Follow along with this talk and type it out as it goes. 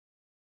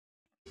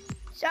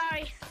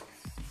Sorry.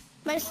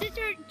 My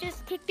sister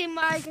just kicked in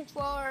my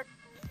controller.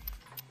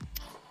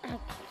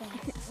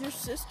 Your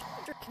sister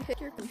kicked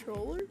your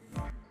controller?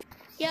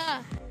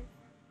 Yeah.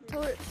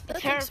 Tell her,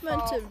 that's her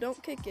expensive. fault.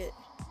 Don't kick it.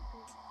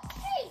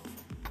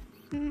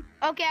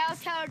 Okay, I'll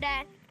tell her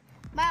that.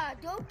 Ma,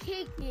 don't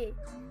kick it.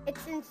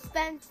 It's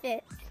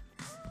expensive.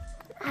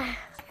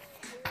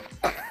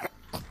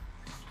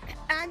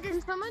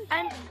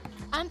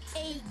 I'm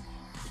 8.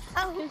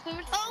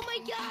 Oh my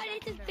God!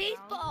 It's a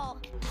baseball.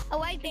 I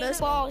like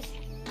baseballs.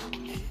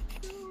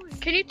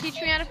 Can you teach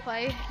me how to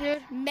play,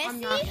 dude? Messi?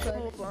 I'm not good.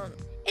 Hold on.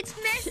 It's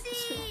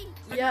Messi.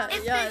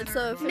 It's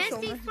a official.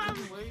 Messi from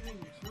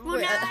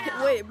Wait,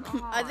 Ronaldo. wait,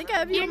 I think I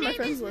have you Your on my name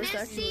friends is list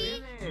Messi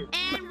actually.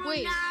 and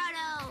Wait.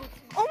 Ronaldo.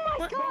 Oh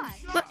my God!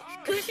 But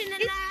Cristiano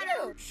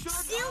Ronaldo.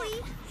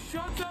 Silly.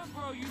 Shut up,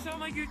 bro. You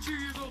sound like you're 2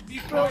 years old. Be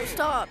Bro, quiet.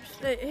 stop.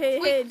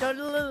 Hey,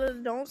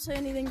 don't say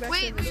anything back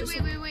Wait, there. It's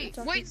wait.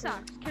 just Wait,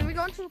 stop. Can we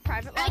go into a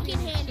private I lobby can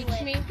and handle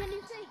teach it. me? Can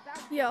you say back?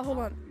 Yeah, hold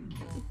on.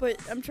 But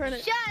I'm trying to.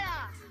 Shut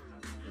up.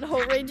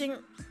 No, raging.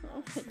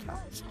 Oh my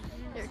gosh.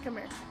 Here, come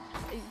here.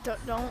 Hey,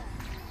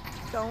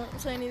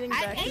 don't say anything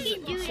I back. can do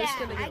it's just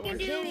that. gonna I get can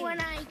worse. do what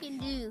I can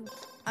do.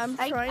 I'm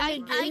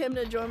trying to get him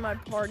to join my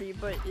party,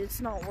 but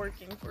it's not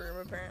working for him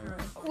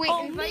apparently. Wait,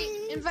 Oh,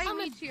 invite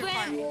me to your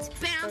party.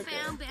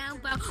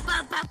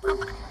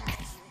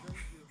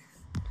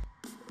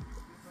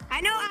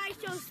 I know I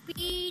show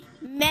speed.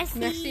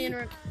 Messi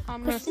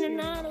and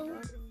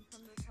Cristiano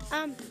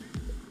Ronaldo.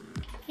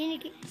 Can you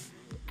get?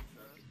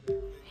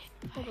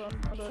 Hold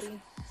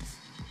on.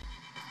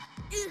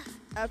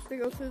 I have to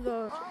go through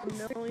the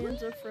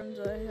millions of friends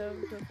I have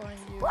to find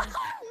you.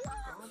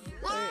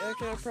 Wait,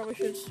 okay, I probably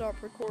should stop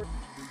recording.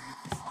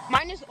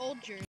 Mine is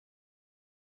old jersey.